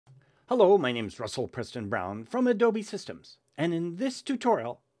Hello, my name is Russell Preston Brown from Adobe Systems, and in this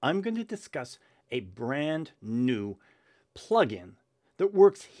tutorial I'm going to discuss a brand new plugin that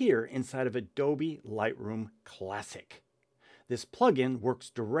works here inside of Adobe Lightroom Classic. This plugin works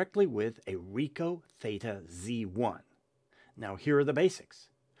directly with a RICOH THETA Z1. Now here are the basics.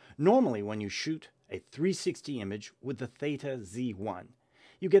 Normally when you shoot a 360 image with the THETA Z1,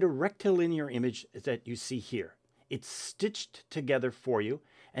 you get a rectilinear image that you see here. It's stitched together for you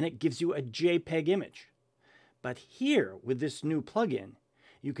and it gives you a JPEG image. But here with this new plugin,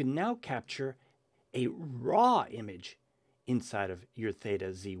 you can now capture a raw image inside of your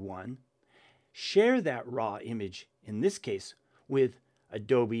THETA Z1, share that raw image, in this case, with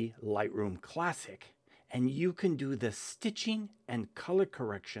Adobe Lightroom Classic, and you can do the stitching and color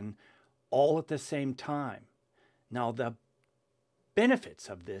correction all at the same time. Now the benefits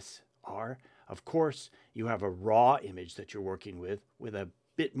of this are, of course, you have a raw image that you're working with a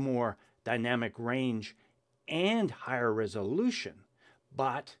bit more dynamic range and higher resolution,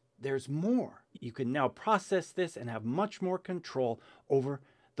 but there's more. You can now process this and have much more control over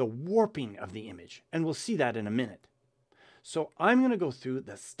the warping of the image, and we'll see that in a minute. So I'm going to go through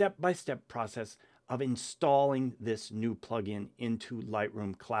the step-by-step process of installing this new plugin into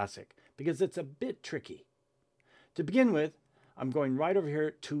Lightroom Classic because it's a bit tricky. To begin with, I'm going right over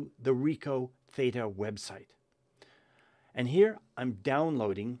here to the RICOH THETA website. And here I'm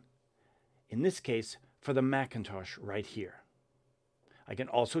downloading, in this case, for the Macintosh right here. I can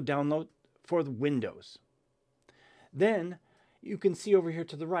also download for the Windows. Then you can see over here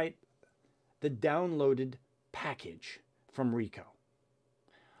to the right the downloaded package from RICOH.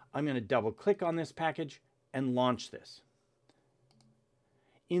 I'm going to double click on this package and launch this.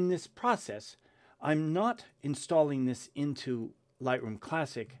 In this process, I'm not installing this into Lightroom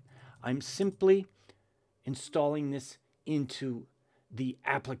Classic. I'm simply installing this into the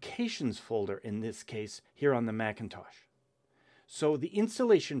applications folder, in this case, here on the Macintosh. So the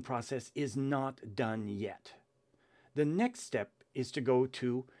installation process is not done yet. The next step is to go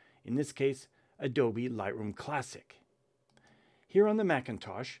to, in this case, Adobe Lightroom Classic. Here on the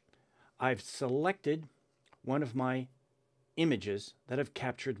Macintosh, I've selected one of my images that I've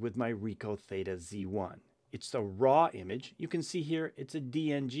captured with my RICOH THETA Z1. It's the raw image. You can see here it's a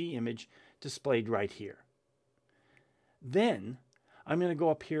DNG image displayed right here. Then I'm going to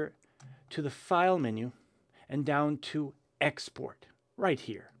go up here to the File menu and down to Export right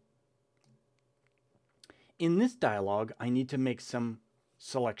here. In this dialog, I need to make some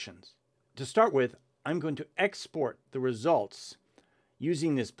selections. To start with, I'm going to export the results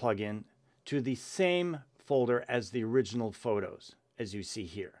using this plugin to the same folder as the original photos, as you see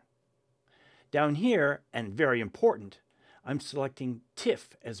here. Down here, and very important, I'm selecting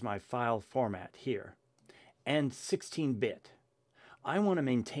TIFF as my file format here, and 16-bit. I want to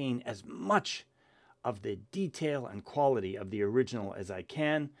maintain as much of the detail and quality of the original as I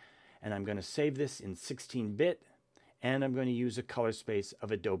can, and I'm going to save this in 16-bit, and I'm going to use a color space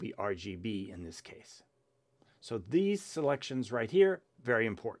of Adobe RGB in this case. So these selections right here, very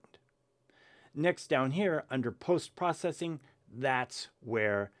important. Next down here, under post-processing, that's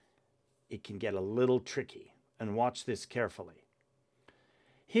where it can get a little tricky, and watch this carefully.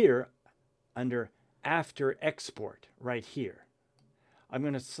 Here, under After Export, right here, I'm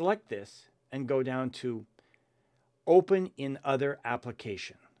going to select this and go down to Open in Other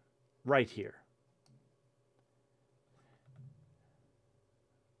Application, right here.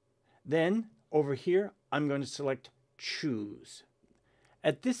 Then, over here, I'm going to select Choose.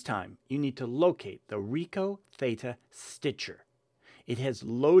 At this time, you need to locate the RICOH THETA Stitcher. It has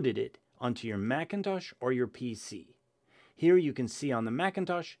loaded it onto your Macintosh or your PC. Here you can see on the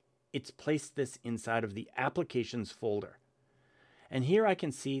Macintosh, it's placed this inside of the Applications folder. And here I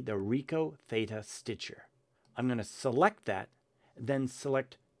can see the RICOH THETA Stitcher. I'm going to select that, then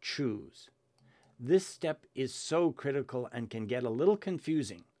select Choose. This step is so critical and can get a little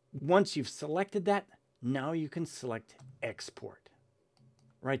confusing. Once you've selected that, now you can select Export.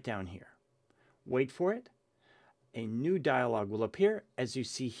 Right down here. Wait for it. A new dialog will appear as you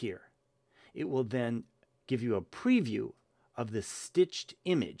see here. It will then give you a preview of the stitched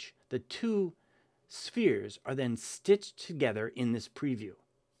image. The two spheres are then stitched together in this preview.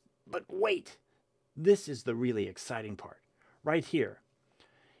 But wait, this is the really exciting part. Right here,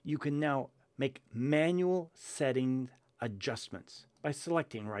 you can now make manual setting adjustments by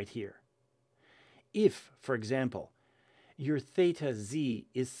selecting right here. If, for example, your THETA Z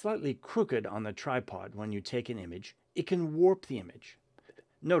is slightly crooked on the tripod when you take an image, it can warp the image.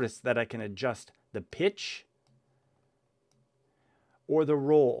 Notice that I can adjust the pitch or the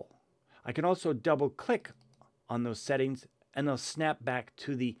roll. I can also double click on those settings and they'll snap back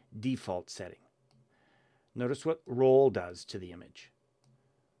to the default setting. Notice what roll does to the image.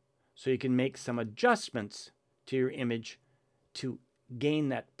 So you can make some adjustments to your image to gain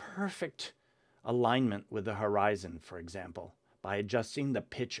that perfect alignment with the horizon, for example, by adjusting the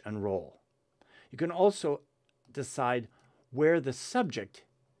pitch and roll. You can also decide where the subject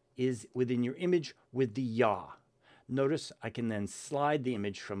is within your image with the yaw. Notice I can then slide the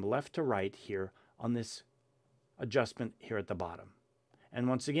image from left to right here on this adjustment here at the bottom. And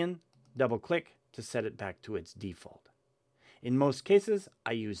once again, double click to set it back to its default. In most cases,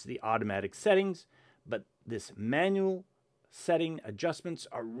 I use the automatic settings, but this manual setting adjustments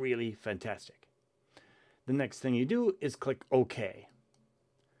are really fantastic. The next thing you do is click OK.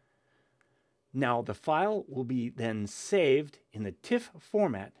 Now the file will be then saved in the TIFF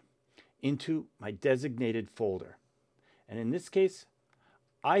format into my designated folder. And in this case,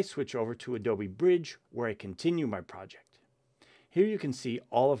 I switch over to Adobe Bridge where I continue my project. Here you can see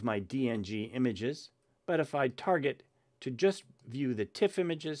all of my DNG images, but if I target to just view the TIFF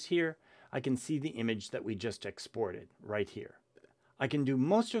images here, I can see the image that we just exported right here. I can do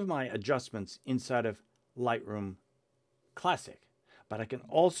most of my adjustments inside of Lightroom Classic, but I can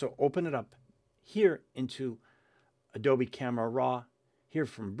also open it up here into Adobe Camera Raw, here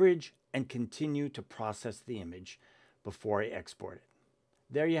from Bridge, and continue to process the image before I export it.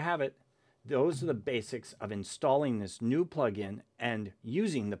 There you have it. Those are the basics of installing this new plugin and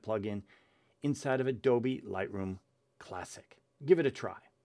using the plugin inside of Adobe Lightroom Classic. Give it a try.